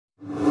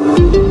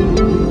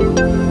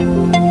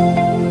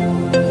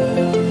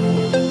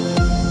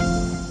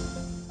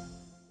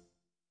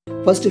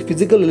First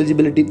physical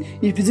eligibility.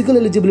 ఈ physical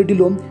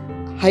ఎలిజిబిలిటీలో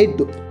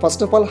height,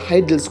 first of all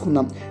height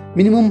తెలుసుకుందాం.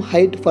 Minimum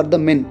height for the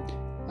men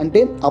అంటే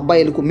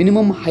అబ్బాయిలకు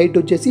minimum height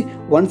వచ్చేసి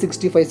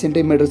 165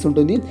 centimetres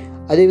ఉంటుంది.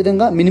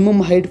 అదేవిధంగా minimum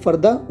height for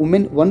the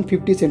women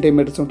 150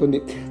 centimetres ఉంటుంది.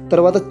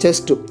 తర్వాత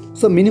chest,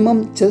 so minimum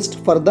chest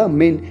for the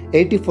men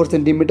 84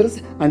 centimetres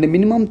and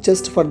minimum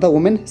chest for the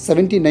women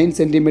 79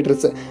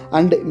 centimetres.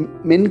 And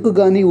మెన్కు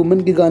కానీ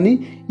ఉమెన్కి కానీ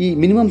ఈ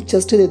మినిమం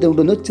చెస్ట్ ఏదైతే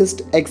ఉంటుందో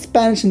చెస్ట్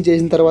ఎక్స్పాన్షన్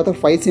చేసిన తర్వాత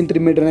 5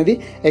 సెంటీమీటర్ అనేది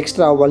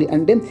ఎక్స్ట్రా అవ్వాలి.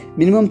 అంటే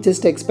minimum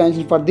chest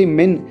expansion for the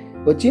men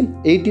వచ్చి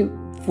 84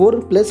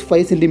 +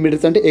 5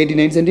 సెంటీమీటర్స్ అంటే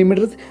 89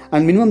 centimetres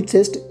and minimum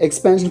chest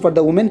expansion for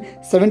the women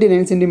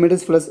 79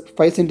 centimetres +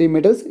 5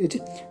 centimetres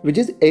which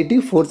is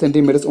 84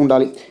 centimetres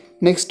ఉండాలి.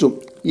 నెక్స్ట్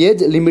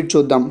ఏజ్ లిమిట్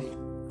చూద్దాం.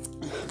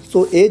 సో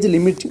ఏజ్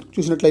లిమిట్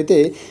చూసినట్లయితే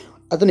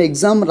అతను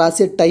ఎగ్జామ్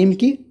రాసే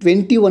టైంకి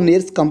 21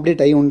 ఇయర్స్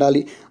కంప్లీట్ అయి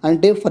ఉండాలి.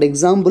 అంటే ఫర్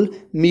ఎగ్జాంపుల్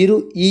మీరు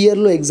ఈ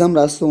ఇయర్లో ఎగ్జామ్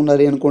రాస్తూ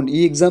ఉన్నారు అనుకోండి,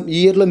 ఈ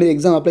ఇయర్లో మీరు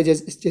ఎగ్జామ్ అప్లై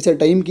చేసే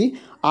టైంకి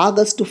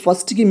ఆగస్టు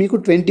 1కి మీకు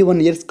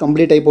 21 ఇయర్స్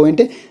కంప్లీట్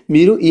అయిపోయింటే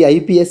మీరు ఈ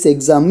ఐపీఎస్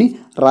ఎగ్జామ్ని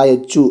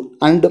రాయొచ్చు.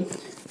 అండ్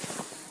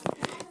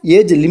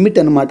ఏజ్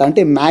లిమిట్ అనమాట,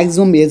 అంటే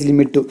మ్యాక్సిమం ఏజ్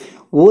లిమిట్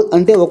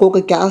అంటే ఒక్కొక్క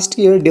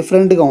క్యాస్ట్కి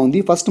డిఫరెంట్గా ఉంది.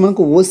 ఫస్ట్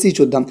మనకు ఓసీ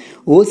చూద్దాం.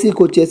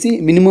 ఓసీకి వచ్చేసి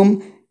మినిమం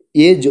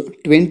ఏజ్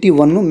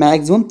 21,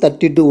 మ్యాక్సిమం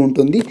 32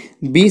 ఉంటుంది.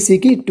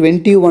 బీసీకి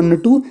 21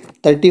 to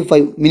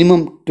 35, మినిమం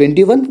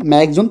 21,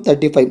 మ్యాక్సిమం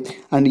 35.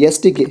 అండ్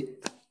ఎస్టీకి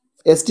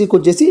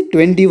వచ్చేసి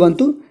 21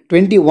 to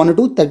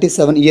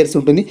 37 ఇయర్స్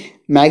ఉంటుంది.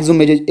 మ్యాక్సిమం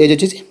ఏజ్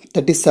వచ్చేసి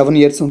 37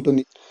 ఇయర్స్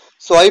ఉంటుంది.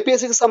 సో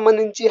ఐపీఎస్కి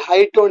సంబంధించి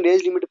హైట్ అండ్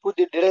ఏజ్ లిమిట్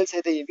పూర్తి డీటెయిల్స్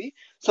అయితే ఇవి.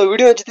 సో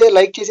వీడియో నచ్చితే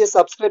లైక్ చేసి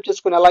సబ్స్క్రైబ్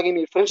చేసుకుని అలాగే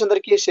మీ ఫ్రెండ్స్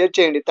అందరికీ షేర్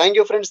చేయండి. Thank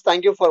you friends,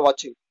 thank you for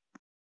watching.